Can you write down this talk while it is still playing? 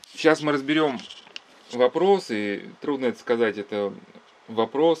Сейчас мы разберем вопрос, и трудно это сказать, это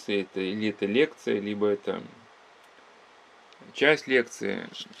вопрос, или это лекция, либо это часть лекции.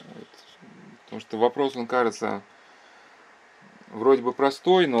 Вот. Потому что вопрос, он кажется вроде бы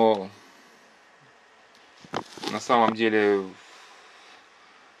простой, но на самом деле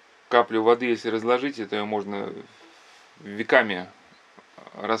каплю воды, если разложить, это ее можно веками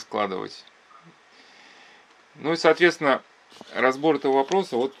раскладывать. Ну и, соответственно, разбор этого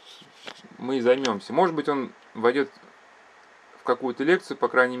вопроса вот мы и займемся. Может быть, он войдет в какую-то лекцию, по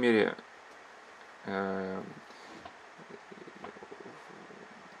крайней мере, я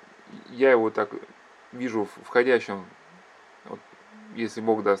его так вижу входящим, вот, если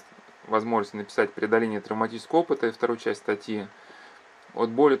Бог даст возможность написать «Преодоление травматического опыта» и вторую часть статьи, вот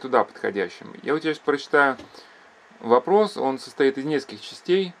более туда подходящим. Я вот сейчас прочитаю вопрос, он состоит из нескольких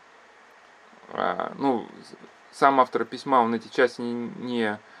частей. Ну, сам автор письма, он эти части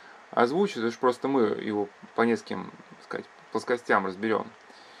не озвучит, потому что просто мы его по нескольким, так сказать, плоскостям разберем.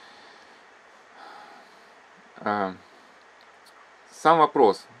 Сам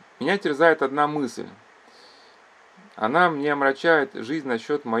вопрос. Меня терзает одна мысль. Она мне омрачает жизнь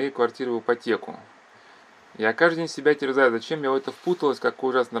насчет моей квартиры в ипотеку. Я каждый день себя терзаю, зачем я в это впуталась,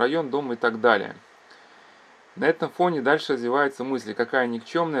 какой ужасный район, дом и так далее. На этом фоне дальше развиваются мысли, какая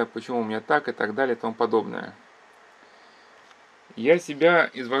никчемная, почему у меня так и так далее и тому подобное. Я себя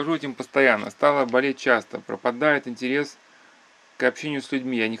извожу этим постоянно, стала болеть часто, пропадает интерес к общению с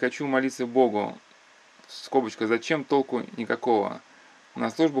людьми, я не хочу молиться Богу, скобочка, зачем, толку никакого, на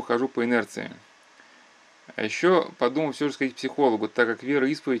службу хожу по инерции. А еще подумал все же сходить к психологу, так как вера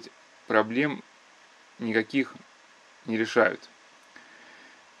и исповедь проблем никаких не решают.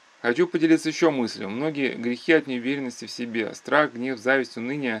 Хочу поделиться еще мыслью. Многие грехи от неуверенности в себе, страх, гнев, зависть,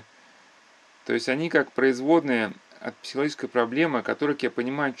 уныние, то есть они как производные от психологической проблемы, которая, как я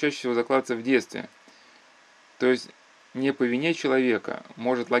понимаю, чаще всего закладывается в детстве. То есть не по вине человека,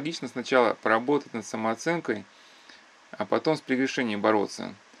 может логично сначала поработать над самооценкой, а потом с прегрешением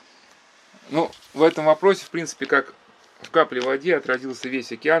бороться. Ну, в этом вопросе, в принципе, как в капле воде отразился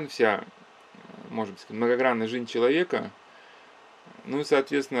весь океан, вся, может быть, многогранная жизнь человека. Ну и,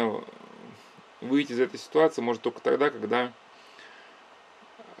 соответственно, выйти из этой ситуации может только тогда, когда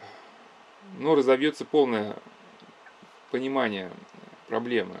разовьется полное понимание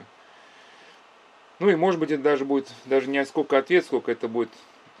проблемы. Ну и, может быть, это даже будет даже не сколько ответ, сколько это будет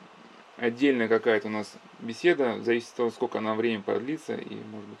отдельная какая-то у нас беседа, зависит от того, сколько она времени продлится. И,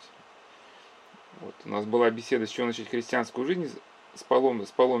 может быть, вот у нас была беседа, с чего начать христианскую жизнь с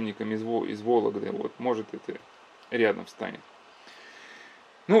паломниками из Вологды. Вот, может, это рядом встанет.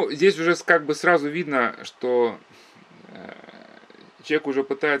 Ну, здесь уже как бы сразу видно, что человек уже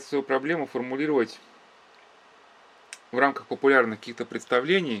пытается свою проблему формулировать в рамках популярных каких-то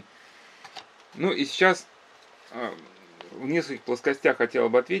представлений. Ну и сейчас в нескольких плоскостях хотел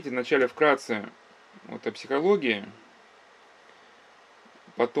бы ответить. Вначале вкратце вот о психологии,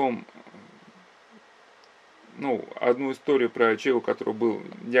 потом одну историю про человека, у которого был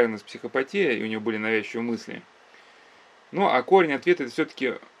диагноз психопатия, и у него были навязчивые мысли. Ну, а корень ответа — это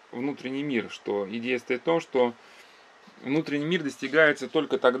все-таки внутренний мир, что идея стоит в том, что внутренний мир достигается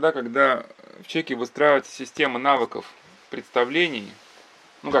только тогда, когда в человеке выстраивается система навыков, представлений,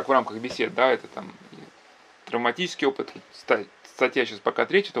 как в рамках бесед, да, это там травматический опыт, статья сейчас пока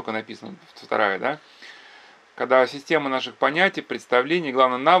третья только написана, вторая, да, когда система наших понятий, представлений,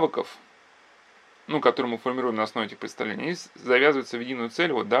 главное навыков, которые мы формируем на основе этих представлений, они завязываются в единую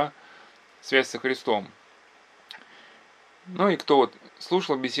цель, вот, да, связь со Христом. Ну и кто вот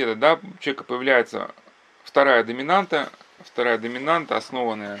слушал беседы, да, у человека появляется вторая доминанта,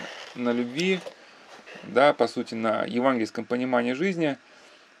 основанная на любви, да, по сути, на евангельском понимании жизни.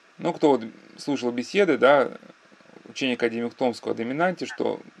 Ну, кто вот слушал беседы, да, учение академика Томского о доминанте,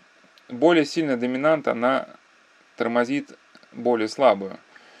 что более сильная доминанта, она тормозит более слабую.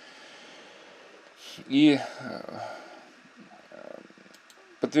 И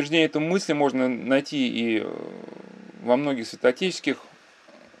подтверждение этой мысли можно найти и во многих святоотеческих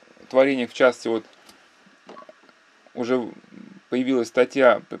творениях, в частности, вот уже появилась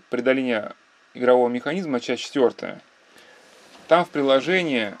статья «Преодоление игрового механизма», часть 4. Там в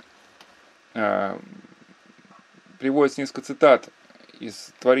приложении приводится несколько цитат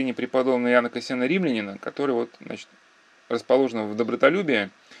из творений преподобного Иоанна Кассиана Римлянина, который вот, значит, расположен в добротолюбии.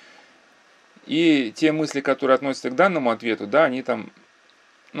 И те мысли, которые относятся к данному ответу, да, они там,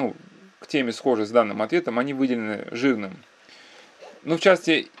 к теме схожей с данным ответом, они выделены жирным. В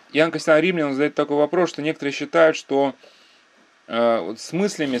частности, Иоанн Кассиан Римлянин задает такой вопрос, что некоторые считают, что с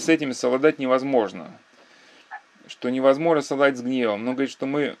мыслями, с этими совладать невозможно. Что невозможно совладать с гневом. Но говорит, что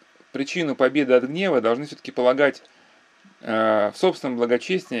мы причину победы от гнева должны все-таки полагать в собственном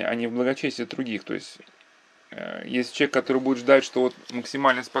благочестии, а не в благочестии других. То есть, если человек, который будет ждать, что вот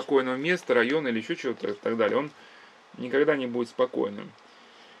максимально спокойного места, района или еще чего-то и так далее, он никогда не будет спокойным.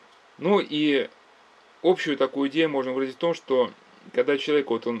 Ну и общую такую идею можно выразить в том, что когда человек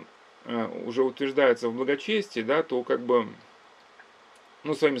вот он уже утверждается в благочестии, да, то как бы,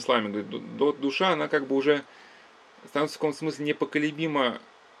 ну, своими словами говорит, душа, она как бы уже становится в каком-то смысле непоколебима,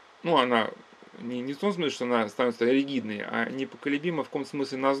 ну, она не в том смысле, что она становится ригидной, а непоколебима в каком-то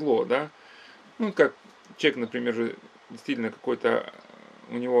смысле назло, да. Ну, как человек, например, же действительно какой-то,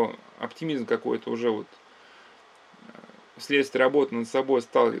 у него оптимизм какой-то уже вот вследствие работы над собой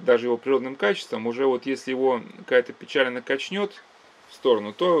стал даже его природным качеством, уже вот если его какая-то печаль накачнет в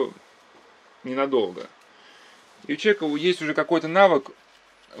сторону, то ненадолго. И у человека есть уже какой-то навык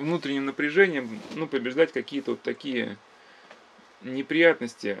внутренним напряжением, ну, побеждать какие-то вот такие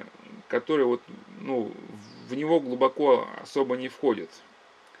неприятности, которые вот, ну, в него глубоко особо не входят.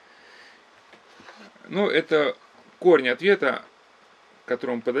 Ну, это корень ответа, к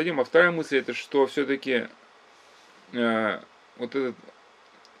которому подойдем. А вторая мысль, это что все-таки вот этот,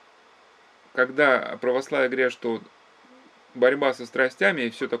 когда православие говорят, что борьба со страстями и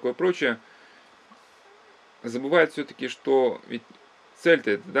все такое прочее, забывает все-таки, что ведь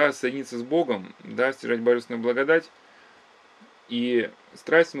цель-то это, да, соединиться с Богом, да, стяжать божественную благодать, и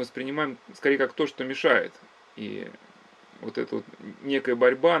страсть мы воспринимаем скорее как то, что мешает. И вот эта вот некая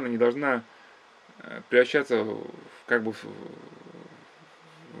борьба, она не должна превращаться как бы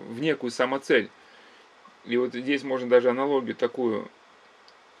в некую самоцель. И вот здесь можно даже аналогию такую,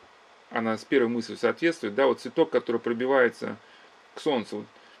 она с первой мыслью соответствует, да, вот цветок, который пробивается к солнцу.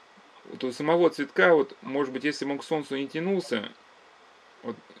 Вот у самого цветка, вот, может быть, если бы он к солнцу не тянулся,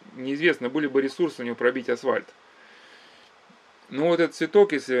 вот, неизвестно, были бы ресурсы у него пробить асфальт. Но вот этот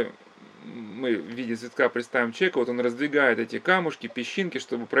цветок, если мы в виде цветка представим человека, вот он раздвигает эти камушки, песчинки,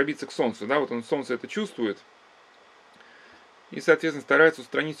 чтобы пробиться к солнцу, да, вот он солнце это чувствует, и, соответственно, старается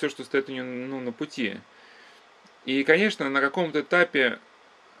устранить все, что стоит у него, ну, на пути. И, конечно, на каком-то этапе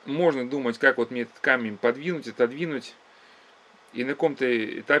можно думать, как вот мне этот камень подвинуть, отодвинуть. И на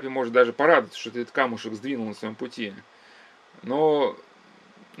каком-то этапе может даже порадоваться, что ты этот камушек сдвинул на своем пути. Но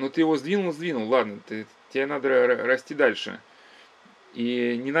ты его сдвинул, ладно, тебе надо расти дальше.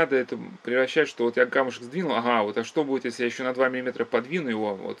 И не надо это превращать, что вот я камушек сдвинул, ага, вот а что будет, если я еще на 2 миллиметра подвину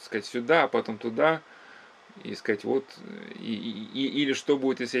его, вот, сказать, сюда, а потом туда, и сказать, вот, или что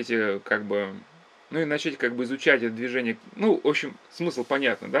будет, если эти, как бы, ну и начать как бы изучать это движение. Ну, в общем, смысл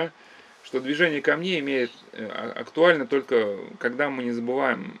понятно, да? Что движение камней имеет актуально только когда мы не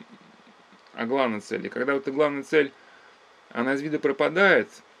забываем о главной цели. Когда вот эта главная цель, она из вида пропадает,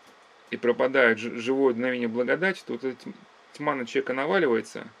 и пропадает живое дуновение благодати, то вот эта тьма на человека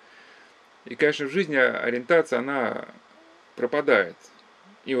наваливается. И, конечно, в жизни ориентация, она пропадает.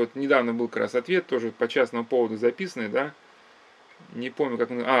 И вот недавно был как раз ответ, тоже по частному поводу записанный, да? Не помню,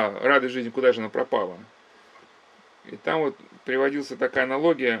 как он... радость жизни, куда же она пропала? И там вот приводился такая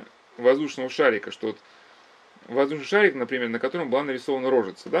аналогия воздушного шарика, что вот воздушный шарик, например, на котором была нарисована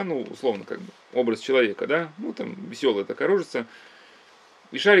рожица, да, ну, условно, как бы, образ человека, да, ну, там, веселая такая рожица,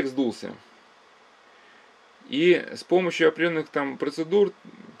 и шарик сдулся. И с помощью определенных там процедур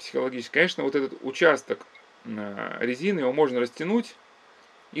психологических, конечно, вот этот участок резины, его можно растянуть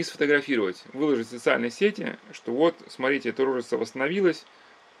и сфотографировать, выложить в социальные сети, что вот, смотрите, эта рожица восстановилась,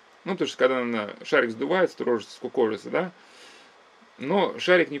 ну, потому что когда шарик сдувается, то рожица скукожится, да, но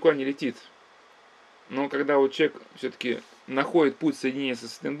шарик никуда не летит. Но когда вот человек все-таки находит путь соединения со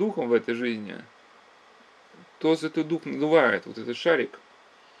Святым Духом в этой жизни, то Святой Дух надувает вот этот шарик,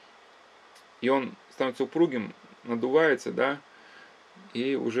 и он становится упругим, надувается, да,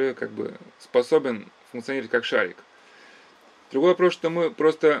 и уже как бы способен функционировать как шарик. Другой вопрос, что мы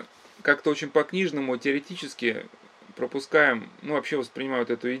просто как-то очень по-книжному, теоретически пропускаем, ну, вообще воспринимают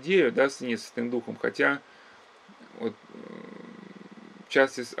эту идею, да, соединения со Святым Духом, хотя вот в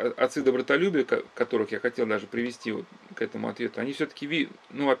частности, отцы добротолюбия, которых я хотел даже привести вот к этому ответу, они все-таки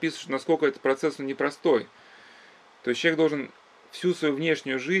описывают, насколько этот процесс непростой. То есть человек должен всю свою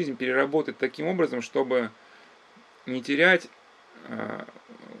внешнюю жизнь переработать таким образом, чтобы не терять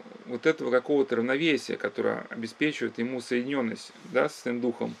вот этого какого-то равновесия, которое обеспечивает ему соединенность, да, с Святым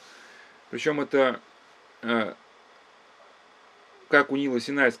Духом. Причем это, как у Нила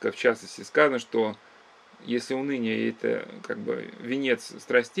Синайского в частности сказано, что если уныние это как бы венец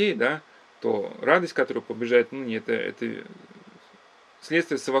страстей, да, то радость, которая побеждает уныние, это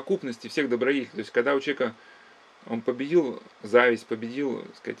следствие совокупности всех добродетелей. То есть когда у человека он победил зависть, победил,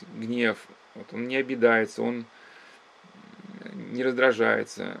 так сказать, гнев, вот, он не обидается, он не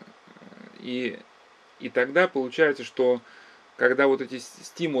раздражается, И тогда получается, что когда вот эти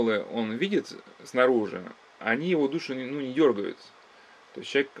стимулы он видит снаружи, они его душу не дергают. То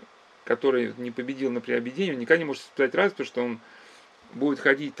есть человек, который не победил на приобретение, он никогда не может испытать радость, потому что он будет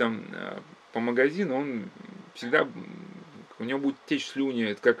ходить там по магазину, он всегда, у него будет течь слюни.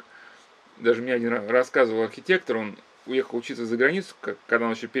 Это как даже мне один рассказывал архитектор, он уехал учиться за границу, когда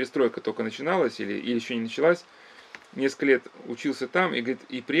еще перестройка только начиналась или еще не началась. Несколько лет учился там и, говорит,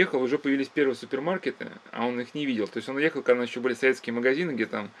 и приехал, уже появились первые супермаркеты, а он их не видел. То есть он уехал, когда еще были советские магазины, где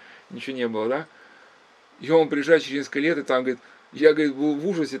там ничего не было, да. И он приезжает через несколько лет, и там, говорит, я, говорит, был в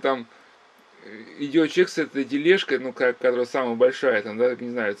ужасе, там идет человек с этой тележкой, ну, которая самая большая, там, да, не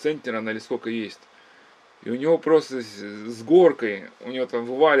знаю, центнер она или сколько есть. И у него просто с горкой, у него там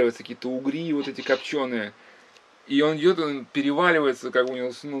вываливаются какие-то угри, вот эти копченые. И он идет, он переваливается, как у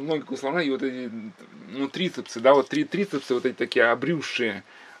него ноги у слона, и вот эти, трицепсы, да, вот трицепсы вот эти такие обрюзшие,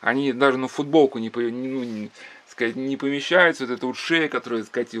 они даже, футболку не помещаются, вот эта вот шея, которая,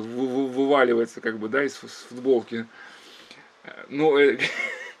 сказать, вываливается, как бы, да, из футболки.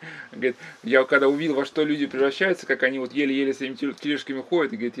 Говорит, я когда увидел, во что люди превращаются, как они вот еле-еле с этими тележками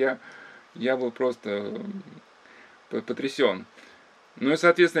ходят, и говорит, я был просто потрясен. Ну и,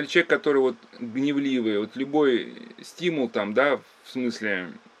 соответственно, человек, который вот гневливый, вот любой стимул там, да, в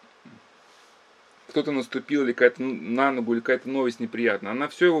смысле, кто-то наступил, или какая-то на ногу, или какая-то новость неприятная, она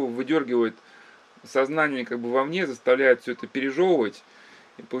все его выдергивает сознание как бы вовне, заставляет все это пережевывать.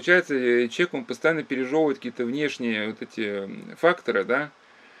 И получается, человек, он постоянно пережевывает какие-то внешние вот эти факторы, да.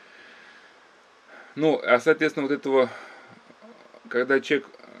 Соответственно, вот этого, когда человек,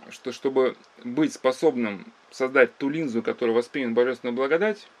 чтобы быть способным создать ту линзу, которая воспримет божественную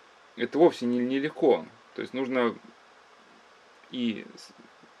благодать, это вовсе не легко. То есть нужно и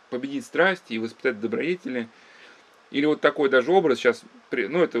победить страсть, и воспитать добродетели. Или вот такой даже образ сейчас,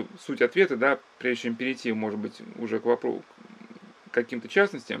 это суть ответа, да, прежде чем перейти, может быть, уже к вопросу, к каким-то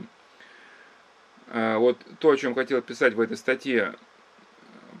частностям. Вот то, о чем хотел писать в этой статье,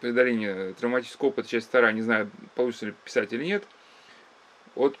 преодоление травматического опыта, часть 2, не знаю, получится ли писать или нет.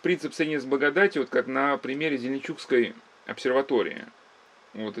 Вот принцип соединения с благодатью, вот как на примере Зеленчукской обсерватории.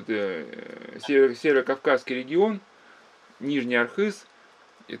 Вот это Северо-Кавказский регион, Нижний Архыз,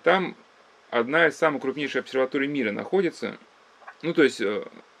 и там одна из самых крупнейших обсерваторий мира находится, то есть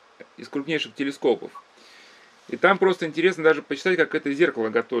из крупнейших телескопов. И там просто интересно даже почитать, как это зеркало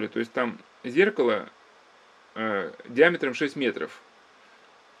готовили. То есть там зеркало диаметром 6 метров.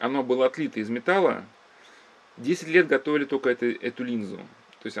 Оно было отлито из металла. 10 лет готовили только эту линзу.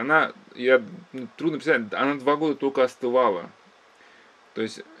 То есть трудно писать, она 2 года только остывала. То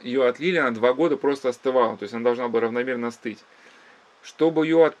есть ее отлили, она 2 года просто остывала. То есть она должна была равномерно остыть. Чтобы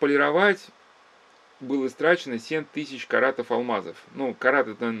ее отполировать, было истрачено 7000 каратов алмазов. Карат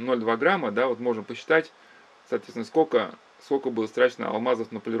это 0,2 грамма, да, вот можно посчитать, соответственно, сколько было истрачено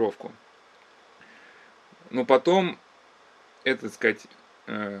алмазов на полировку. Но потом,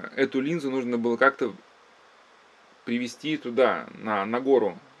 эту линзу нужно было как-то привезти туда, на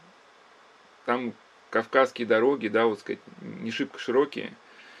гору. Там кавказские дороги, да, не шибко широкие.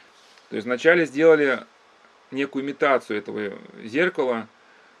 То есть вначале сделали некую имитацию этого зеркала,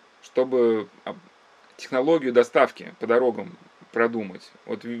 чтобы технологию доставки по дорогам продумать.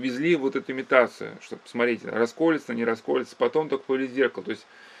 Вот везли вот эту имитацию, чтобы посмотреть, расколется, не расколется, потом только появилось зеркало. То есть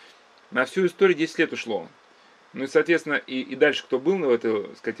на всю историю 10 лет ушло. И, соответственно, и дальше, кто был в этой,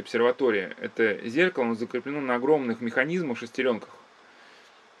 обсерватории, это зеркало, оно закреплено на огромных механизмах, шестеренках.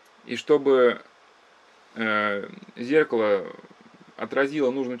 И чтобы зеркало отразило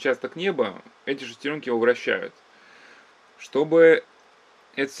нужный участок неба, эти шестеренки его вращают. Чтобы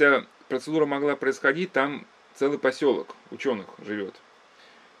эта вся процедура могла происходить, там целый поселок ученых живет.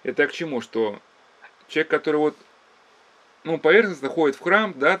 Это к чему? Что человек, который поверхностно ходит в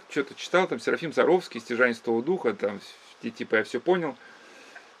храм, да, что-то читал, там Серафим Саровский, стяжание Святого Духа, там, типа, я все понял,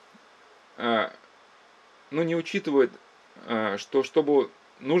 не учитывает, что чтобы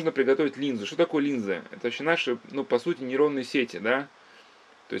нужно приготовить линзу. Что такое линза? Это вообще наши, по сути, нейронные сети, да.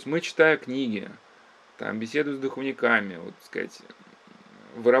 То есть мы, читая книги, там, беседуя с духовниками,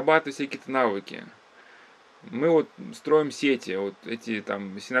 вырабатывая всякие какие-то навыки. Мы строим сети, эти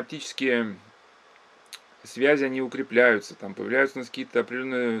там синаптические связи, они укрепляются, там появляются у нас какие-то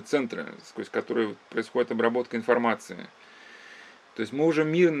определенные центры, сквозь которые происходит обработка информации. То есть мы уже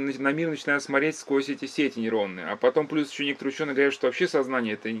на мир начинаем смотреть сквозь эти сети нейронные. А потом плюс еще некоторые ученые говорят, что вообще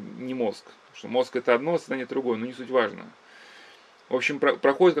сознание это не мозг. Что мозг это одно, сознание другое, но не суть важно. В общем,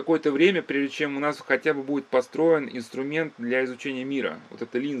 проходит какое-то время, прежде чем у нас хотя бы будет построен инструмент для изучения мира. Вот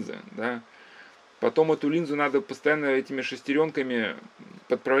эта линза, да. Потом эту линзу надо постоянно этими шестеренками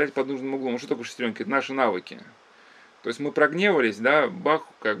подправлять под нужным углом. Что такое шестеренки? Это наши навыки. То есть мы прогневались, да, бах,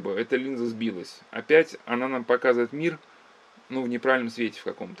 как бы эта линза сбилась. Опять она нам показывает мир, ну, в неправильном свете в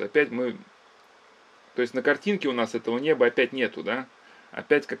каком-то. Опять мы... То есть на картинке у нас этого неба опять нету, да?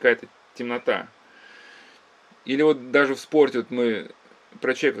 Опять какая-то темнота. Или вот даже в спорте, вот мы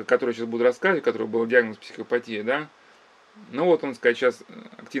про человека, который сейчас буду рассказывать, у которого был диагноз психопатия, да? Ну вот он, сказать, сейчас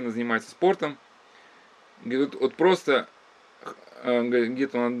активно занимается спортом. Говорит, вот просто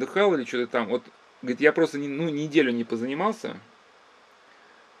где-то он отдыхал или что-то там. Вот, говорит, я просто неделю не позанимался.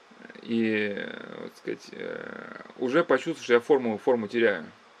 И, вот сказать, уже почувствовал, что я форму теряю.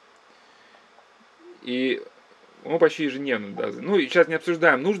 И он почти ежедневно, да. Ну, и сейчас не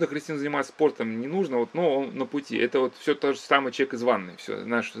обсуждаем, нужно христианину заниматься спортом, не нужно, вот, но он на пути. Это вот все тот же самый человек из ванной. Все,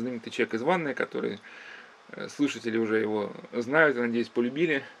 наш знаменитый человек из ванной, который слушатели уже его знают, я надеюсь,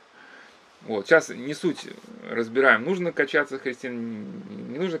 полюбили. Вот, сейчас не суть разбираем, нужно качаться христиан,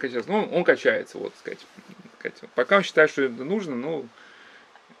 не нужно качаться, но он качается, вот, сказать. Пока он считает, что это нужно, ну,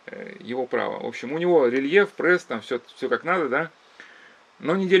 его право. В общем, у него рельеф, пресс, там все как надо, да.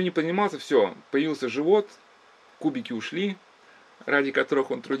 Но неделю не поднимался, все, появился живот, кубики ушли, ради которых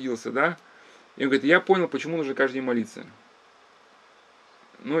он трудился, да. И он говорит, я понял, почему нужно каждый день молиться.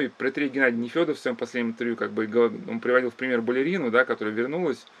 Ну и протерей Геннадий Нефедов в своем последнем интервью, как бы, он приводил в пример балерину, да, которая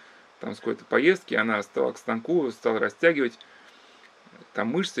вернулась там с какой-то поездки, она стала к станку, стала растягивать там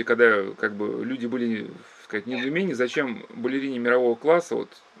мышцы, когда как бы люди были, так сказать, в недоумении, зачем балерине мирового класса вот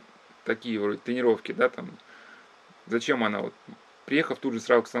такие вроде тренировки, да, там, зачем она вот, приехав, тут же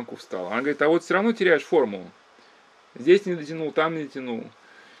сразу к станку встала. Она говорит, а вот все равно теряешь форму. Здесь не дотянул, там не дотянул.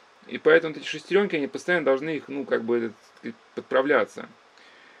 И поэтому эти шестеренки, они постоянно должны их, ну, как бы, подправляться.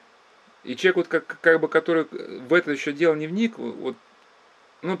 И человек, вот, как бы, который в это еще дело не вник, вот,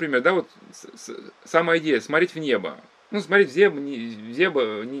 ну, например, да, вот самая идея, смотреть в небо. Ну, смотреть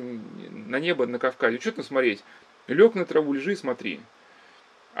на небо на Кавказе. Что там смотреть? Лег на траву, лежи и смотри.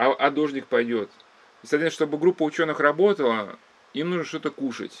 А дождик пойдет. И, соответственно, чтобы группа ученых работала, им нужно что-то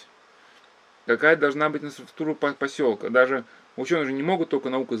кушать. Какая должна быть инфраструктура поселка. Даже ученые же не могут только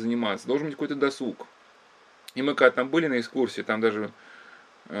наукой заниматься. Должен быть какой-то досуг. И мы когда там были на экскурсии, там даже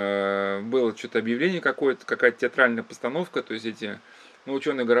было что-то объявление какое-то, какая-то театральная постановка, то есть эти, ну,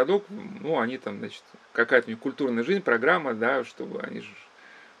 ученый городок, ну, они там, значит, какая-то у них культурная жизнь, программа, да, чтобы они же,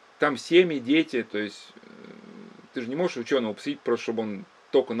 там семьи, дети, то есть, ты же не можешь ученого посадить просто, чтобы он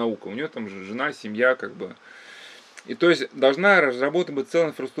только наука, у него там же жена, семья, как бы, и то есть, должна разработана быть целая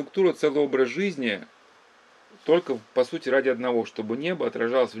инфраструктура, целый образ жизни, только, по сути, ради одного, чтобы небо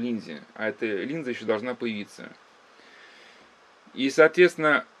отражалось в линзе, а эта линза еще должна появиться. И,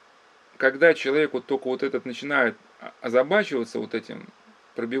 соответственно, когда человек вот только вот этот начинает озабачиваться вот этим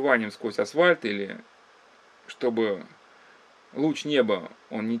пробиванием сквозь асфальт, или чтобы луч неба,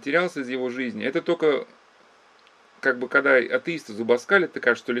 он не терялся из его жизни, это только, как бы, когда атеисты зубоскалят, так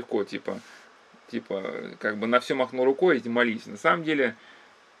кажется, что легко, типа, как бы на все махнул рукой и молись. На самом деле,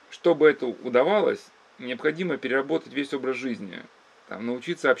 чтобы это удавалось, необходимо переработать весь образ жизни, там,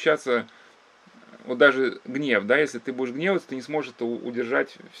 научиться общаться. Вот даже гнев, да, если ты будешь гневаться, ты не сможешь это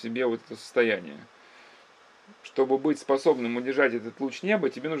удержать в себе вот это состояние. Чтобы быть способным удержать этот луч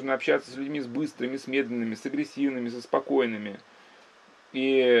неба, тебе нужно общаться с людьми с быстрыми, с медленными, с агрессивными, со спокойными.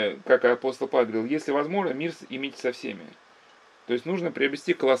 И, как апостол Павел говорил, если возможно, мир имейте со всеми. То есть нужно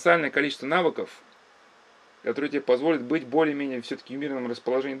приобрести колоссальное количество навыков, которые тебе позволят быть более-менее все-таки в мирном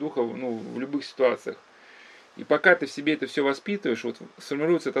расположении духа, ну, в любых ситуациях. И пока ты в себе это все воспитываешь, вот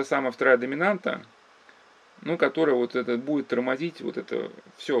сформируется та самая вторая доминанта, ну, которая вот это будет тормозить вот это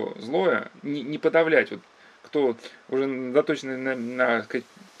все злое, не подавлять. Вот кто уже заточенный на сказать,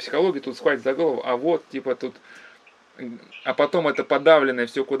 психологии, тут схватит за голову, а вот типа тут, а потом это подавленное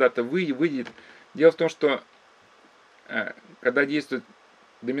все куда-то выйдет. Дело в том, что когда действует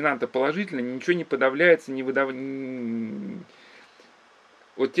доминанта положительно, ничего не подавляется, не выдавляется.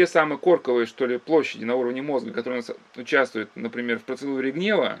 Вот те самые корковые, что ли, площади на уровне мозга, которые у нас участвуют, например, в процедуре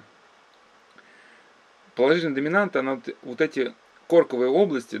гнева, положительная доминанта, она вот эти корковые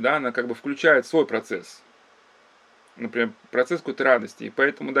области, да, она как бы включает свой процесс. Например, процесс какой-то радости. И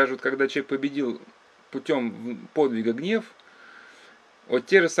поэтому даже вот когда человек победил путем подвига гнев, вот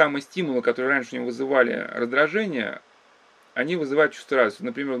те же самые стимулы, которые раньше у него вызывали раздражение, они вызывают чувство радости.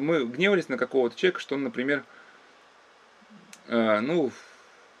 Например, мы гневались на какого-то человека, что он, например,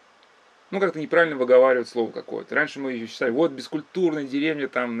 как-то неправильно выговаривает слово какое-то. Раньше мы еще считали, вот бескультурная деревня,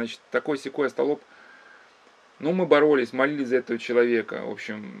 там, значит, такой-сякой остолоп. Ну, мы боролись, молились за этого человека, в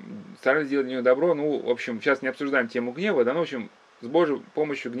общем, старались делать для него добро. Ну, в общем, сейчас не обсуждаем тему гнева, да, но, в общем, с Божьей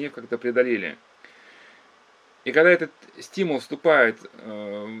помощью гнев как-то преодолели. И когда этот стимул вступает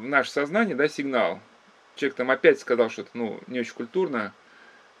в наше сознание, да, сигнал, человек там опять сказал что-то, ну, не очень культурно,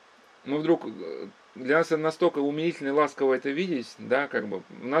 но вдруг для нас это настолько умилительно и ласково это видеть, да, как бы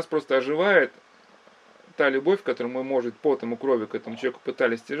у нас просто оживает та любовь, которую мы, может, потом и кровью к этому человеку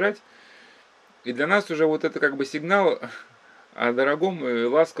пытались стяжать, и для нас уже вот это как бы сигнал о дорогом и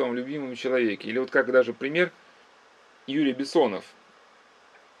ласковом, любимом человеке. Или вот как даже пример Юрий Бессонов.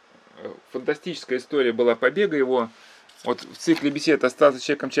 Фантастическая история была побега его. Вот в цикле бесед «Остаться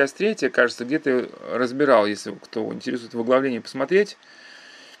человеком», часть 3, кажется, где-то разбирал, если кто интересует в оглавлении, посмотреть.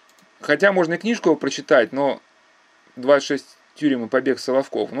 Хотя можно и книжку прочитать, но 26 тюрем и побег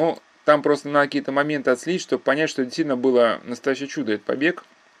Соловков. Но там просто на какие-то моменты отследить, чтобы понять, что действительно было настоящее чудо, этот побег.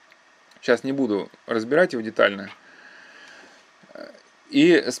 Сейчас не буду разбирать его детально.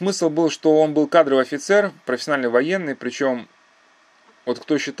 И смысл был, что он был кадровый офицер, профессиональный военный, причем, вот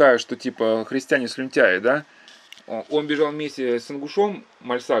кто считает, что типа христиане слюнтяи, да, он бежал вместе с ингушом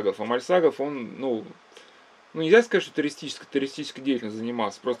Мальсагов, а Мальсагов, он, ну нельзя сказать, что террористической деятельностью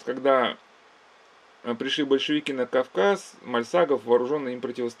занимался, просто когда пришли большевики на Кавказ, Мальсагов вооруженно им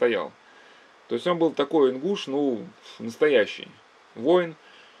противостоял. То есть он был такой ингуш, ну, настоящий воин,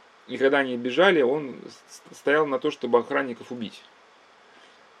 и когда они бежали, он стоял на то, чтобы охранников убить.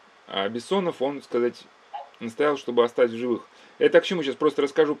 А Бессонов, он, сказать, настоял, чтобы оставить в живых. Это к чему? Сейчас просто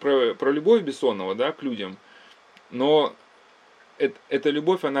расскажу про любовь Бессонова, да, к людям. Но эта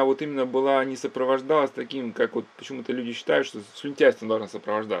любовь, она вот именно была, не сопровождалась таким, как вот почему-то люди считают, что слюнтяйством должна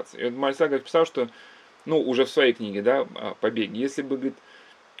сопровождаться. И вот Мальсагов писал, что, ну, уже в своей книге, да, о побеге, если бы, говорит,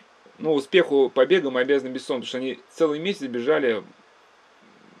 ну, успеху побега мы обязаны Бессонову, потому что они целый месяц бежали,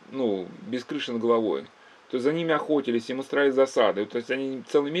 ну, без крыши над головой. То есть за ними охотились, им устраивали засады. То есть они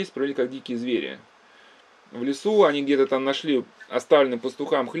целый месяц провели как дикие звери. В лесу они где-то там нашли оставленный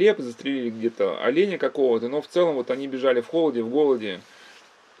пастухам хлеб, застрелили где-то оленя какого-то, но в целом вот они бежали в холоде, в голоде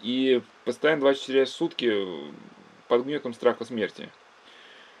и постоянно 24 часа в сутки под гнетом страха смерти.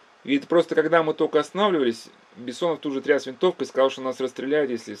 И это просто когда мы только останавливались, Бессонов тут же тряс винтовкой и сказал, что нас расстреляют,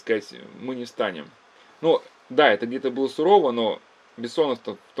 если, сказать, мы не встанем. Ну, да, это где-то было сурово, но Бессонов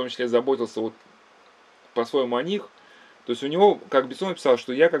в том числе заботился вот по-своему о них. То есть у него, как Бессонов писал,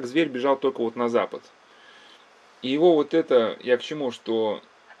 что я как зверь бежал только вот на запад. И его вот это, я к чему, что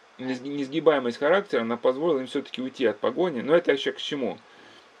несгибаемость характера, она позволила им все-таки уйти от погони. Но это еще к чему?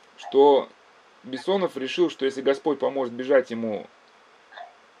 Что Бессонов решил, что если Господь поможет бежать ему,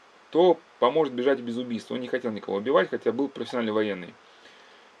 то поможет бежать без убийства. Он не хотел никого убивать, хотя был профессиональный военный.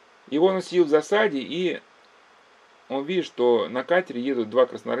 Его он сидел в засаде, и он видит, что на катере едут два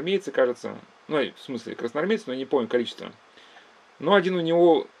красноармейца, кажется. Ну, в смысле, красноармейцы, но я не помню количество. Но один у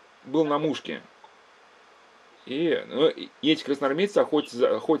него был на мушке. И эти красноармейцы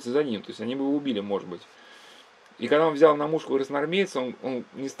охотятся за ним. То есть они бы его убили, может быть. И когда он взял на мушку красноармейца, он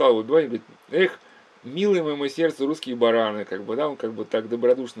не стал его убивать. Говорит, эх, милые моему сердцу русские бараны. Как бы, да, он как бы так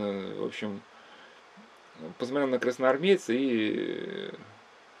добродушно, в общем, посмотрел на красноармейца и,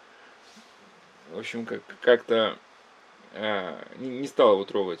 в общем, как-то не стал его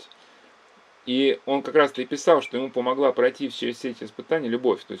трогать. И он как раз-то и писал, что ему помогла пройти через все эти испытания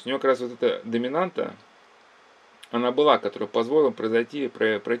любовь. То есть у него как раз вот эта доминанта, она была, которая позволила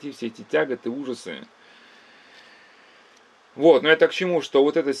пройти все эти тяготы, ужасы. Вот, но это к чему, что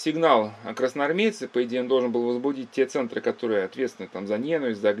вот этот сигнал о красноармейце, по идее, он должен был возбудить те центры, которые ответственны там за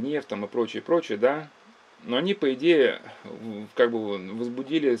ненависть, за гнев там, и прочее, да. Но они, по идее, как бы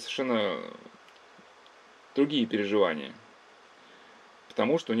возбудили совершенно другие переживания.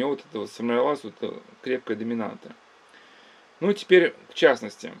 Потому что у него вот это сформировалась вот эта крепкая доминанта. Ну, теперь, в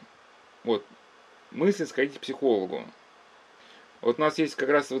частности, вот, мысль сходить к психологу. Вот у нас есть как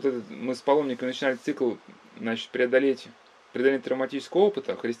раз вот этот, мы с паломниками начинали цикл, значит, преодоление травматического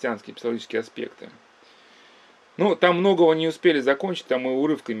опыта, христианские психологические аспекты. Ну, там многого не успели закончить, там мы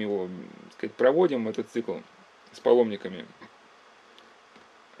урывками его, так сказать, проводим, этот цикл с паломниками.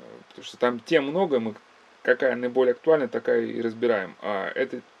 Потому что там тем много, мы какая наиболее актуальна, такая и разбираем. А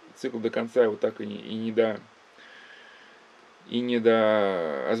этот цикл до конца его так и не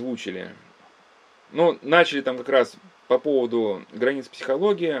озвучили. Ну, начали там как раз по поводу границ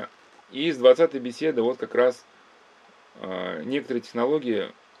психологии, и с 20-й беседы вот как раз некоторые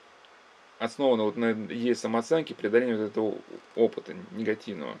технологии основаны вот на идее самооценки, преодоления вот этого опыта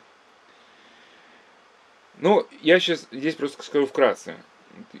негативного. Ну, я сейчас здесь просто скажу вкратце.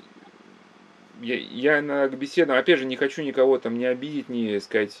 Я на беседам, опять же, не хочу никого там не обидеть, не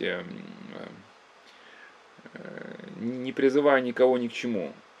сказать, не призываю никого ни к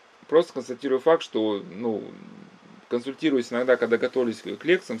чему. Просто констатирую факт, что, ну, консультируясь иногда, когда готовились к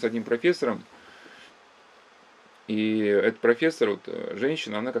лекциям с одним профессором, И этот профессор, вот,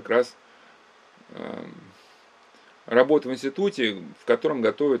 женщина, она как раз работает в институте, в котором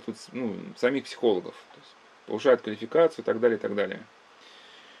готовят вот, ну, самих психологов. То есть повышают квалификацию и так далее, и так далее.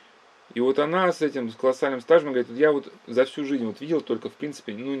 И вот она с этим с колоссальным стажем говорит, вот я вот за всю жизнь вот видел только, в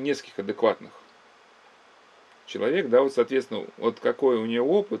принципе, ну, нескольких адекватных человек, да, вот, соответственно, вот какой у нее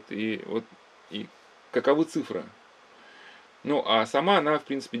опыт и вот и каковы цифры. Ну, а сама она, в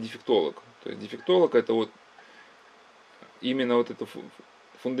принципе, дефектолог. То есть дефектолог это вот именно вот это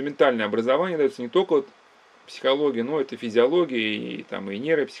фундаментальное образование дается не только вот психология, но это физиология и там и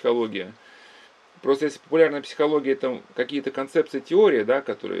нейропсихология. Просто если популярная психология это какие-то концепции, теории, да,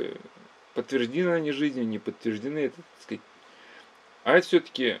 которые подтверждены они жизнью, не подтверждены, это, так сказать. А это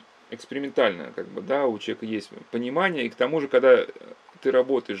все-таки экспериментально, как бы, да, у человека есть понимание, и к тому же, когда ты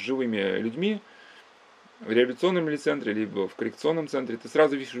работаешь с живыми людьми в реабилитационном центре, либо в коррекционном центре, ты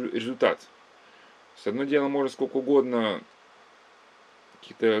сразу видишь результат. То есть одно дело можно сколько угодно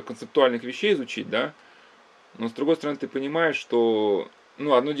каких-то концептуальных вещей изучить, да, но с другой стороны ты понимаешь, что,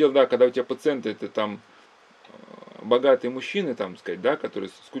 ну, одно дело, да, когда у тебя пациенты это там богатые мужчины, там, сказать, да, которые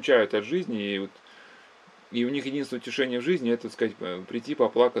скучают от жизни, и у них единственное утешение в жизни это, так сказать, прийти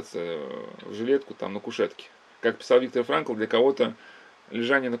поплакаться в жилетку там на кушетке. Как писал Виктор Франкл, для кого-то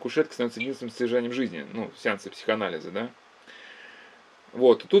лежание на кушетке становится единственным содержанием жизни, ну, сеансы психоанализа, да.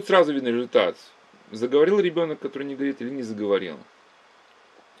 Вот, тут сразу видно результат. Заговорил ребенок, который не говорит, или не заговорил.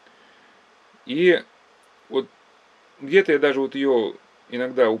 И вот где-то я даже вот ее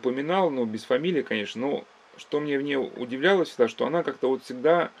иногда упоминал, ну, без фамилии, конечно, но что мне в ней удивлялось всегда, что она как-то вот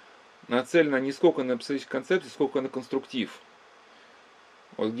всегда нацелена не сколько на психологические концепции, сколько на конструктив.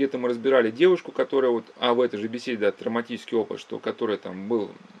 Вот где-то мы разбирали девушку, которая вот, в этой же беседе, да, травматический опыт, что которая там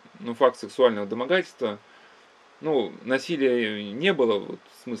был, ну, факт сексуального домогательства, ну, насилия не было, вот,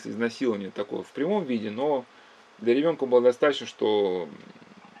 в смысле изнасилования такого в прямом виде, но для ребенка было достаточно, что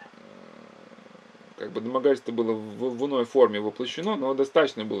как бы домогательство было в иной форме воплощено, но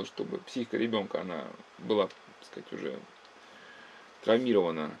достаточно было, чтобы психика ребенка, она была, так сказать, уже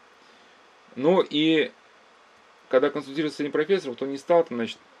травмирована. Ну и когда консультировался с этим профессором, то он не стал там,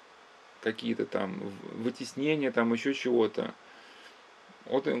 значит, какие-то там вытеснения, там еще чего-то.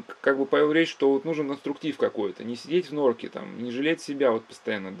 Вот как бы повел речь, что вот нужен конструктив какой-то, не сидеть в норке, там, не жалеть себя вот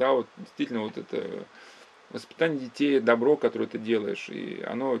постоянно, да, вот действительно вот это воспитание детей, добро, которое ты делаешь, и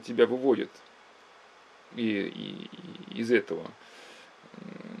оно тебя выводит и из этого,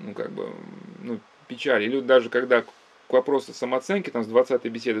 ну, как бы, ну, печали. Или даже когда к вопросу самооценки, там, с 20-й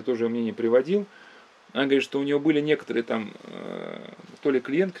беседы тоже мнение приводил, она говорит, что у нее были некоторые там, то ли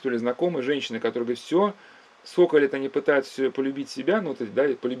клиентки, то ли знакомые женщины, которые говорят, все, сколько лет они пытаются полюбить себя, ну, вот, да,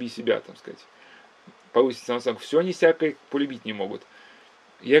 полюби себя, там сказать, повысить самооценку, все они всякое полюбить не могут.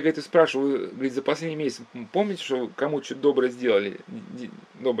 Я, говорит, и спрашиваю, говорит, за последний месяц помните, что кому что-то доброе сделали,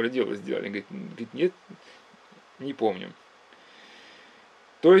 доброе дело сделали? Говорит, нет, не помню.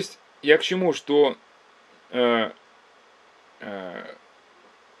 То есть, я к чему, что ну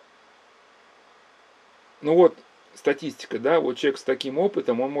вот, статистика, да, вот человек с таким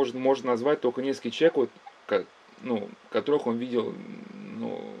опытом, он может назвать только несколько человек, вот, ну, которых он видел,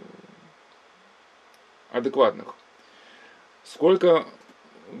 ну, адекватных. Сколько,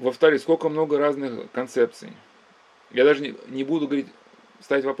 во-вторых, сколько много разных концепций. Я даже не буду говорить,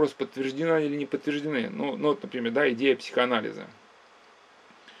 ставить вопрос, подтверждены или не подтверждены. Ну, вот, например, да, идея психоанализа.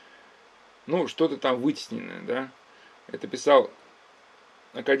 Ну, что-то там вытесненное, да. Это писал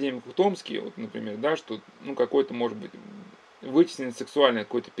академик Томский, вот, например, да, что, ну, какое-то, может быть, вытесненное сексуальное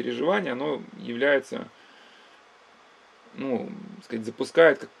какое-то переживание, оно является, ну, сказать,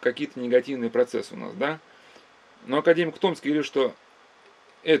 запускает какие-то негативные процессы у нас, да. Но академик Томский говорил, что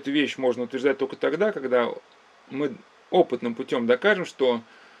эту вещь можно утверждать только тогда, когда мы опытным путем докажем, что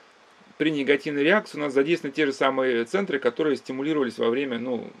при негативной реакции у нас задействованы те же самые центры, которые стимулировались во время,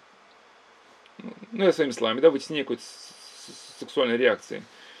 ну я своими словами, да, вытеснение какой-то сексуальной реакции.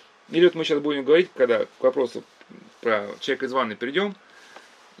 Или вот мы сейчас будем говорить, когда к вопросу про человека из ванны перейдем,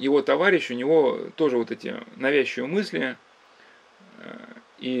 его товарищ, у него тоже вот эти навязчивые мысли,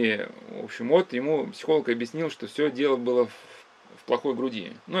 и, в общем, вот ему психолог объяснил, что все дело было в плохой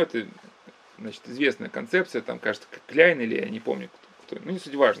груди. Ну, это, значит, известная концепция, там, кажется, Кляйн или я не помню кто, ну, не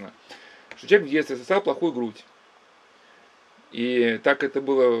суть важно, что человек в детстве сосал плохую грудь. И так это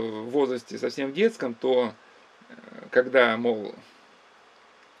было в возрасте совсем детском, то когда, мол,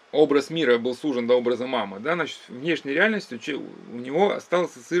 образ мира был сужен до образа мамы, да, значит, внешней реальностью у него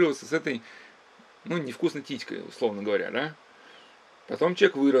осталось ассоциироваться с этой, ну, невкусной титькой, условно говоря, да. Потом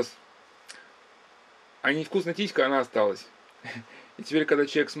человек вырос, а невкусная титька, она осталась. И теперь, когда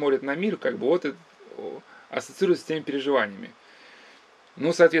человек смотрит на мир, как бы вот ассоциируется с теми переживаниями.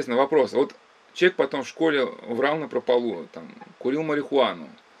 Ну, соответственно, вопрос. Вот человек потом в школе врал напропалую, там, курил марихуану,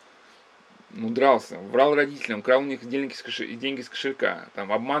 ну, дрался, врал родителям, крал у них деньги с кошелька,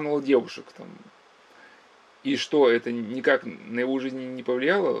 там, обманывал девушек. Там. И что, это никак на его жизнь не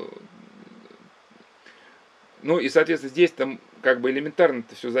повлияло? Ну, и, соответственно, здесь там как бы элементарно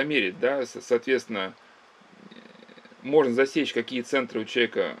это все замерить, да, соответственно, можно засечь, какие центры у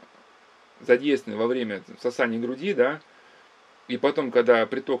человека задействованы во время сосания груди, да, и потом, когда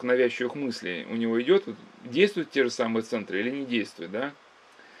приток навязчивых мыслей у него идет, действуют те же самые центры или не действуют, да.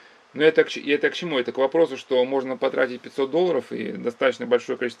 Но это к чему? Это к вопросу, что можно потратить $500 и достаточно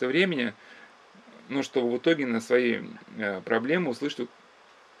большое количество времени, ну, чтобы в итоге на свои проблемы услышать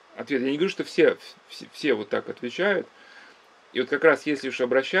ответ. Я не говорю, что все вот так отвечают. И вот как раз если уж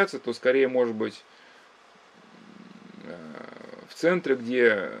обращаться, то скорее, может быть, в центры,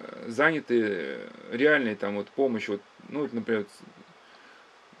 где заняты реальной там вот помощью, вот, ну, например,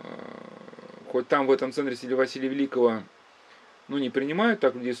 хоть там в этом центре Василия Великого, ну, не принимают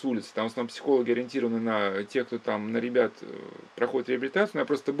так людей с улицы, там в основном психологи ориентированы на тех, кто там, на ребят проходит реабилитацию. Но я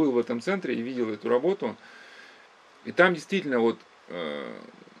просто был в этом центре и видел эту работу. И там действительно вот,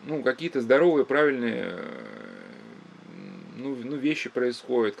 ну, какие-то здоровые, правильные, ну, вещи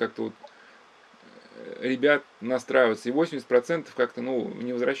происходят, как-то вот ребят настраиваются, и 80% как-то, ну,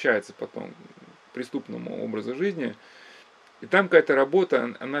 не возвращается потом к преступному образу жизни. И там какая-то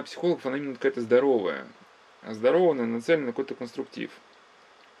работа, она психологов, она именно какая-то здоровая. А здоровая, она нацелена на какой-то конструктив.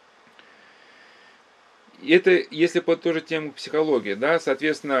 И это, если под ту же тему психологии, да,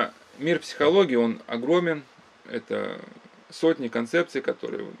 соответственно, мир психологии, он огромен, это сотни концепций,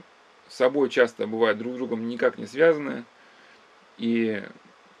 которые с собой часто бывают друг с другом никак не связаны, и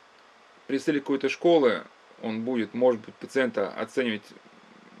представитель какой-то школы, он будет, может быть, пациента оценивать,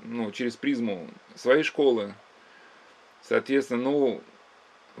 ну, через призму своей школы, соответственно, ну,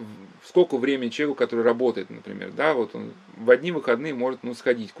 сколько времени человеку, который работает, например, да, вот он в одни выходные может, ну,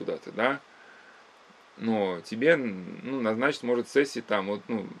 сходить куда-то, да, но тебе, ну, назначить может сессии там, вот,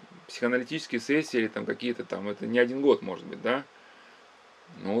 ну, психоаналитические сессии или там какие-то там, это не 1 год может быть, да,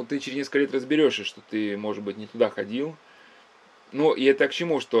 ну, ты через несколько лет разберешься, что ты, может быть, не туда ходил. Ну, и это к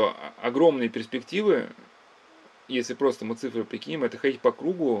чему, что огромные перспективы, если просто мы цифры прикинем, это ходить по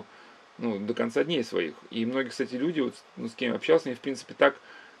кругу, ну, до конца дней своих. И многие, кстати, люди, вот, ну, с кем я общался, они, в принципе, так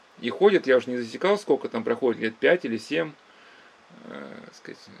и ходят, я уже не засекал, сколько там проходит, лет 5 или 7,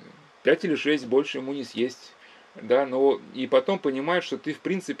 сказать, 5 или 6, больше ему не съесть. Да, но и потом понимаешь, что ты, в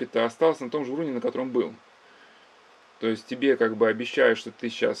принципе-то, остался на том же уровне, на котором был. То есть тебе как бы обещают, что ты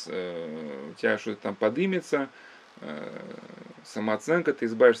сейчас, у тебя что-то там подымется, самооценка, ты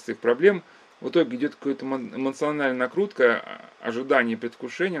избавишься от своих проблем. В итоге идет какая-то эмоциональная накрутка, ожидание,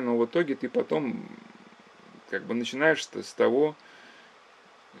 предвкушение, но в итоге ты потом как бы начинаешь с того,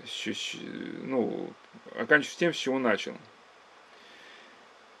 ну, оканчиваешь тем, с чего начал.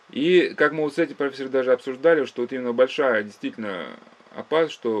 И как мы вот с этим профессором даже обсуждали, что вот именно большая действительно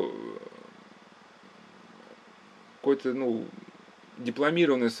опасность, что какой-то, ну,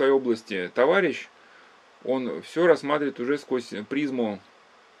 дипломированный в своей области товарищ, он все рассматривает уже сквозь призму,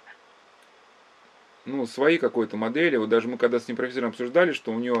 ну, своей какой-то модели. Вот даже мы когда с ним профессором обсуждали,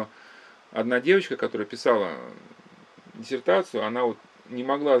 что у него одна девочка, которая писала диссертацию, она вот не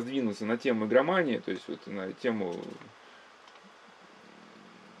могла сдвинуться на тему игромании, то есть вот на тему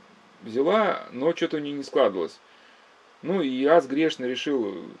взяла, но что-то у нее не складывалось. Ну и аз грешно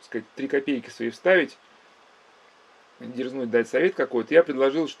решил, так сказать, 3 копейки свои вставить, дерзнуть дать совет какой-то. Я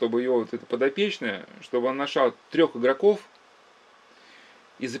предложил, чтобы ее вот эта подопечная, чтобы она нашла 3 игроков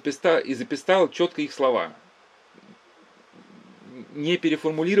и записала четко их слова. Не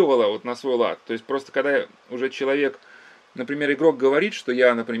переформулировала вот на свой лад. То есть просто когда уже человек, например, игрок говорит, что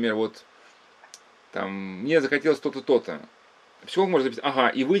я, например, вот там, мне захотелось то-то, то-то. Психолог может записать, ага,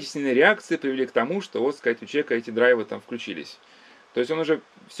 и вытесненные реакции привели к тому, что, вот, сказать, у человека эти драйвы там включились. То есть он уже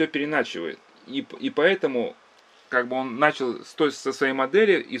все переначивает. И поэтому как бы он начал со своей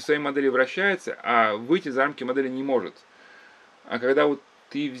модели, и в своей модели вращается, а выйти за рамки модели не может. А когда вот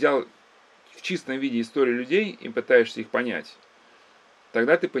ты взял в чистом виде историю людей и пытаешься их понять,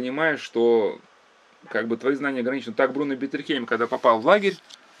 тогда ты понимаешь, что как бы твои знания ограничены. Так Бруно Беттерхейм, когда попал в лагерь,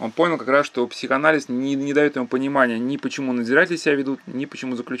 он понял как раз, что психоанализ не дает ему понимания ни почему надзиратели себя ведут, ни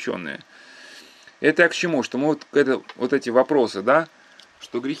почему заключенные. Это к чему? Что мы вот эти вопросы, да,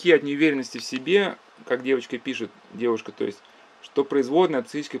 что грехи от неуверенности в себе, как девочка пишет, девушка, то есть, что производные от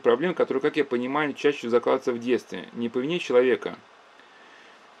психических проблем, которые, как я понимаю, чаще закладываются в детстве, не по вине человека.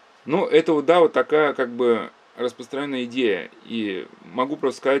 Ну, это вот, да, вот такая как бы распространенная идея. И могу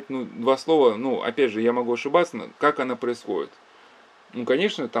просто сказать, два слова, опять же, я могу ошибаться, но как она происходит.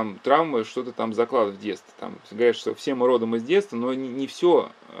 Конечно, там травмы что-то там закладывают в детстве. Там говорят, что все мы родом из детства, но не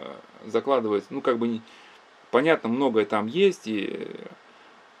все закладывается. Понятно, многое там есть,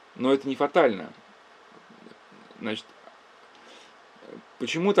 но это не фатально. Значит,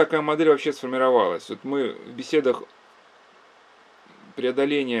 почему такая модель вообще сформировалась? Вот мы в беседах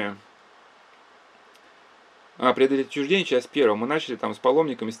преодолеть отчуждение, часть первая, мы начали там с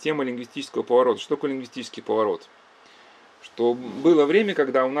паломниками с темы лингвистического поворота. Что такое лингвистический поворот? Что было время,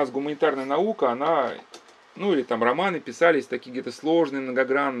 когда у нас гуманитарная наука, она, или там романы писались такие где-то сложные,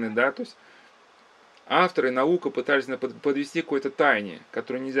 многогранные, да, то есть авторы, наука пытались подвести к какой-то тайне,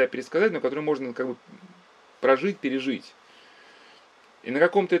 которую нельзя пересказать, но которую можно как бы прожить, пережить. И на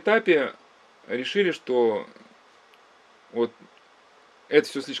каком-то этапе решили, что вот это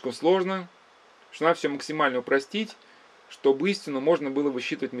все слишком сложно, что надо все максимально упростить, чтобы истину можно было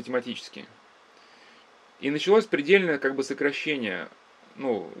высчитывать математически. И началось предельное как бы сокращение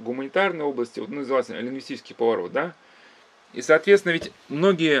гуманитарной области, называется лингвистический поворот, да. И, соответственно, ведь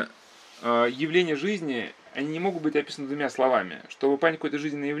многие явления жизни, они не могут быть описаны двумя словами. Чтобы понять какое-то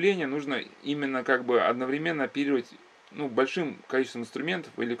жизненное явление, нужно именно как бы одновременно оперировать большим количеством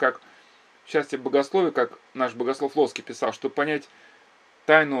инструментов, или как в части богословия, как наш богослов Лоский писал, чтобы понять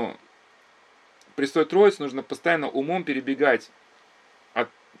тайну Престой Троицы, нужно постоянно умом перебегать от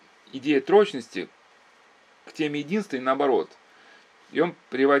идеи троичности к теме единства и наоборот. И он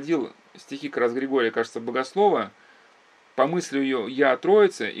приводил стихи как раз Григория, кажется, Богослова: по мыслью я о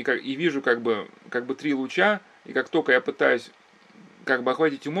Троице, и вижу как бы три луча, и как только я пытаюсь как бы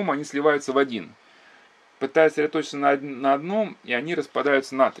охватить умом, они сливаются в один. Пытаются сосредоточиться на одном, и они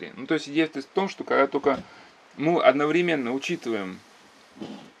распадаются на три. То есть идея в том, что когда только мы одновременно учитываем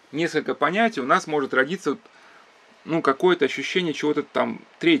несколько понятий, у нас может родиться какое-то ощущение чего-то там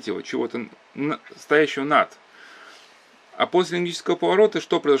третьего, чего-то стоящего над. А после лингвистического поворота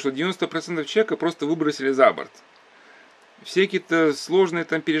что произошло? 90% человека просто выбросили за борт. Все какие-то сложные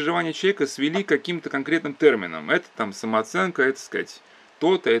там переживания человека свели к каким-то конкретным терминам. Это там самооценка, это, сказать,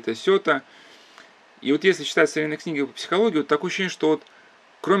 то-то, это сё-то. И вот если читать современные книги по психологии, вот такое ощущение, что вот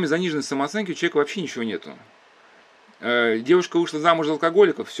кроме заниженной самооценки у человека вообще ничего нету. Девушка вышла замуж за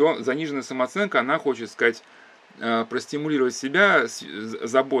алкоголиков, все, заниженная самооценка, она хочет, сказать, простимулировать себя,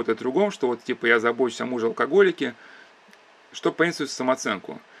 заботой о другом, что вот типа я забочусь о муже алкоголике, чтобы понять свою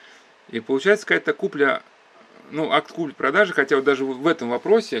самооценку. И получается какая-то купля, акт купли-продажи, хотя вот даже в этом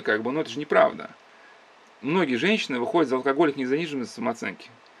вопросе, это же неправда. Многие женщины выходят за алкоголик не заниженной самооценки.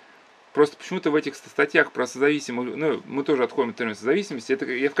 Просто почему-то в этих статьях про созависимых, мы тоже отходим от термина созависимости, это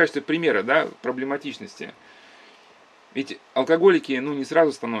я в качестве примера, да, проблематичности. Ведь алкоголики, не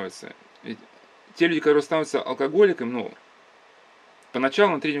сразу становятся. Ведь те люди, которые становятся алкоголиками,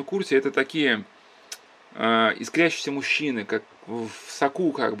 поначалу на третьем курсе это такие искрящиеся мужчины, как в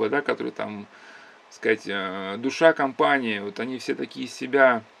соку, да, которые там, сказать, душа компании, вот они все такие из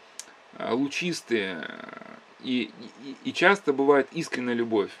себя лучистые, и часто бывает искренняя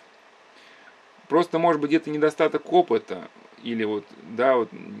любовь. Просто, может быть, где-то недостаток опыта, или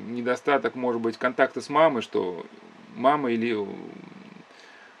недостаток, может быть, контакта с мамой, что мама или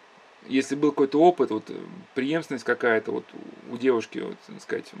если был какой-то опыт, преемственность какая-то у девушки,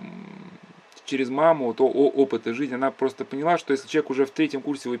 сказать, через маму, то опыта жизни, она просто поняла, что если человек уже в третьем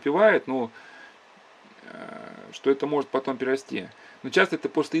курсе выпивает, что это может потом перерасти. Но часто это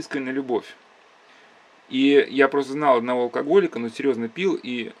просто искренняя любовь. И я просто знал одного алкоголика, серьезно пил,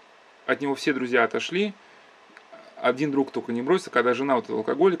 и от него все друзья отошли. Один друг только не бросился, когда жена этого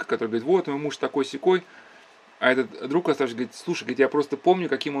алкоголика, который говорит, вот мой муж такой-сякой, а этот друг оставшийся говорит, слушай, я просто помню,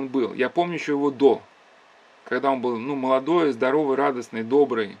 каким он был. Я помню еще его до, когда он был молодой, здоровый, радостный,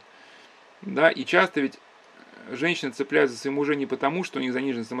 добрый. Да, и часто ведь женщины цепляются за своим мужа не потому, что у них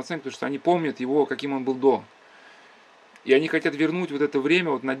заниженная самооценка, потому что они помнят его, каким он был до. И они хотят вернуть это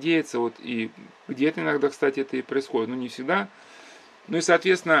время, надеяться, и где-то иногда, кстати, это и происходит, не всегда. И,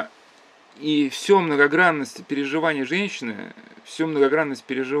 соответственно, и все многогранность переживаний женщины, всю многогранность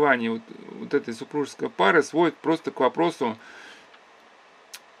переживаний этой супружеской пары сводит просто к вопросу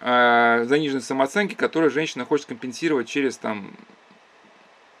заниженной самооценки, которую женщина хочет компенсировать через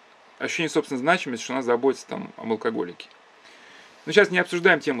ощущение собственной значимости, что она заботится об алкоголике. Но сейчас не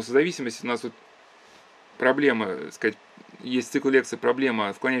обсуждаем тему созависимости, у нас проблема, сказать, есть цикл лекций «Проблема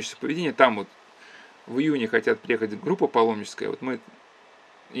отклоняющегося поведения», там в июне хотят приехать группа паломническая, мы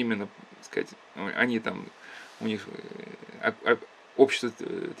именно, сказать, они у них общество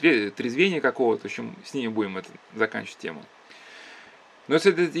трезвения какого-то, в общем, с ними будем заканчивать тему. Но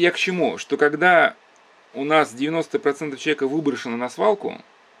это я к чему? Что когда у нас 90% человека выброшено на свалку,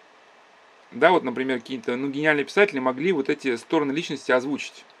 да, вот, например, какие-то, гениальные писатели могли вот эти стороны личности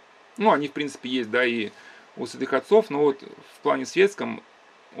озвучить. Они, в принципе, есть, да, и у святых отцов, но вот в плане светском,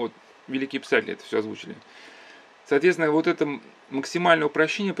 вот, великие писатели это все озвучили. Соответственно, вот это максимальное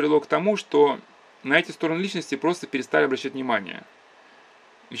упрощение привело к тому, что на эти стороны личности просто перестали обращать внимание.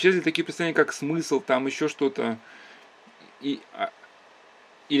 Исчезли такие представления, как смысл, там еще что-то.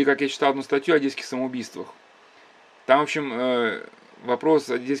 Или, как я читал одну статью о детских самоубийствах. Там, в общем, вопрос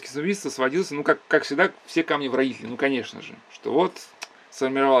о детских самоубийствах сводился, как всегда, все камни в родителей, конечно же. Что вот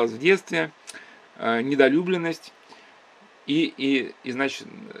сформировалась в детстве недолюбленность, и значит,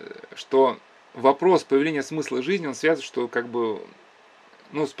 что вопрос появления смысла жизни, он связан, что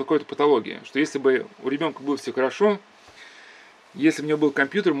с какой-то патологией. Что если бы у ребенка было все хорошо, если бы у него был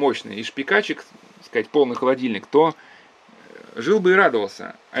компьютер мощный и шпикачик, так сказать, полный холодильник, то жил бы и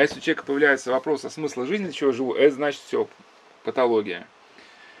радовался. А если у человека появляется вопрос о смысле жизни, для чего я живу, это значит все, патология.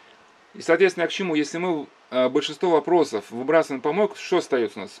 И, соответственно, к чему? Если мы большинство вопросов выбрасываем на помойку, что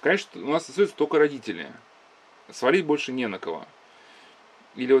остается у нас? Конечно, у нас остаются только родители. Свалить больше не на кого.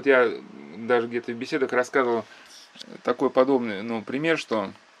 Или вот я даже где-то в беседах рассказывал такой подобный пример,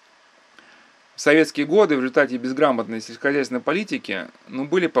 что в советские годы в результате безграмотной сельскохозяйственной политики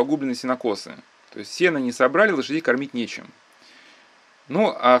были погублены сенокосы. То есть сено не собрали, лошадей кормить нечем.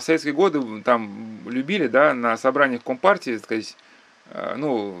 А в советские годы там любили, да, на собраниях Компартии, так сказать,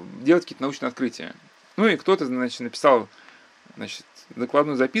 делать какие-то научные открытия. И кто-то, написал,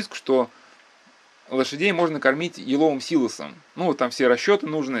 докладную записку, что лошадей можно кормить еловым силосом. Там все расчеты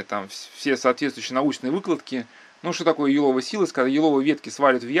нужны, там все соответствующие научные выкладки. Что такое еловый силос? Когда еловые ветки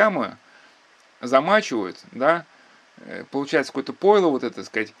свалят в ямы, замачивают, да, получается какое-то пойло, вот это, так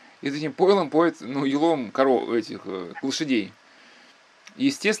сказать, и этим пойлом поют, еловым лошадей. И,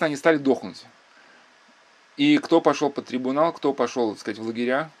 естественно, они стали дохнуть. И кто пошел под трибунал, кто пошел, так сказать, в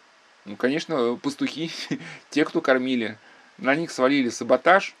лагеря? Конечно, пастухи, те, кто кормили. На них свалили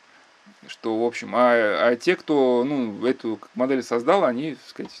саботаж, что, в общем, а те, кто, эту модель создал, они, так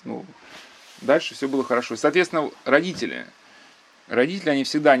сказать, дальше все было хорошо. Соответственно, родители, они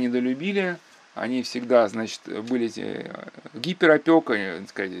всегда недолюбили, они всегда, значит, были гиперопека, так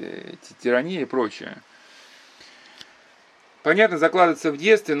сказать, тирания и прочее. Понятно, закладывается в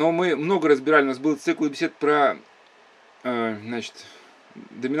детстве, но мы много разбирали, у нас был цикл бесед про,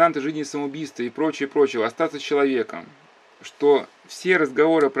 доминанты жизни, самоубийства и прочее, остаться человеком. Что все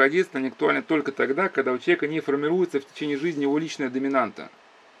разговоры про детство, они актуальны только тогда, когда у человека не формируется в течение жизни его личная доминанта.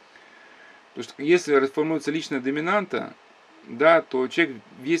 Потому что если расформируется личная доминанта, да, то человек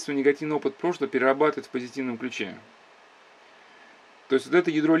весь свой негативный опыт прошлого перерабатывает в позитивном ключе. То есть вот это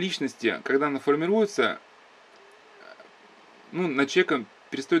ядро личности, когда оно формируется, на человека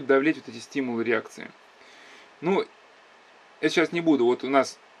перестают давлеть вот эти стимулы, реакции. Это сейчас не буду. Вот у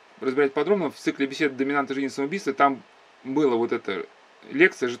нас разбирать подробно в цикле бесед «Доминанты жизни и самоубийства» там была вот эта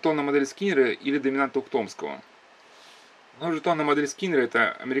лекция «Жетонная модель Скиннера» или «Доминанта Ухтомского». Жетонная модель Скиннера —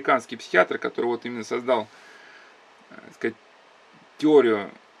 это американский психиатр, который вот именно создал, так сказать, теорию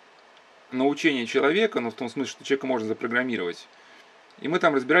научения человека, в том смысле, что человека можно запрограммировать. И мы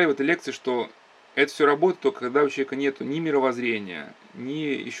там разбирали в этой лекции, что это все работает только когда у человека нет ни мировоззрения, ни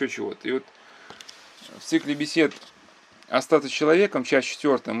еще чего-то. И вот в цикле бесед «Остаться человеком», часть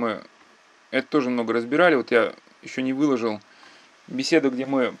 4, мы это тоже много разбирали. Вот я еще не выложил беседу, где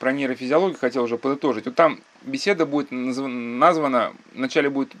мы про нейрофизиологию, хотел уже подытожить. Вот там беседа будет названа, вначале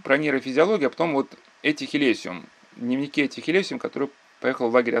будет про нейрофизиологию, а потом вот Этихилесиум, дневники Этихилесиум, который поехал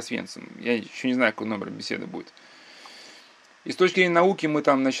в лагерь Освенцим. Я еще не знаю, какой номер беседы будет. И с точки зрения науки мы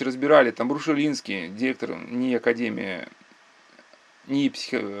там, разбирали, там Брушелинский, директор НИИ Академии, НИИ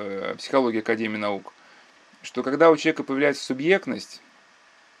психологии Академии наук, что когда у человека появляется субъектность,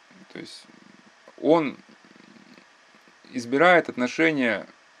 то есть он избирает отношение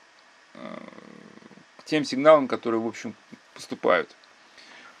к тем сигналам, которые, в общем, поступают.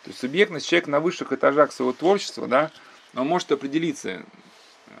 То есть субъектность, человек на высших этажах своего творчества, да, он может определиться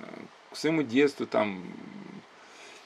к своему детству, там,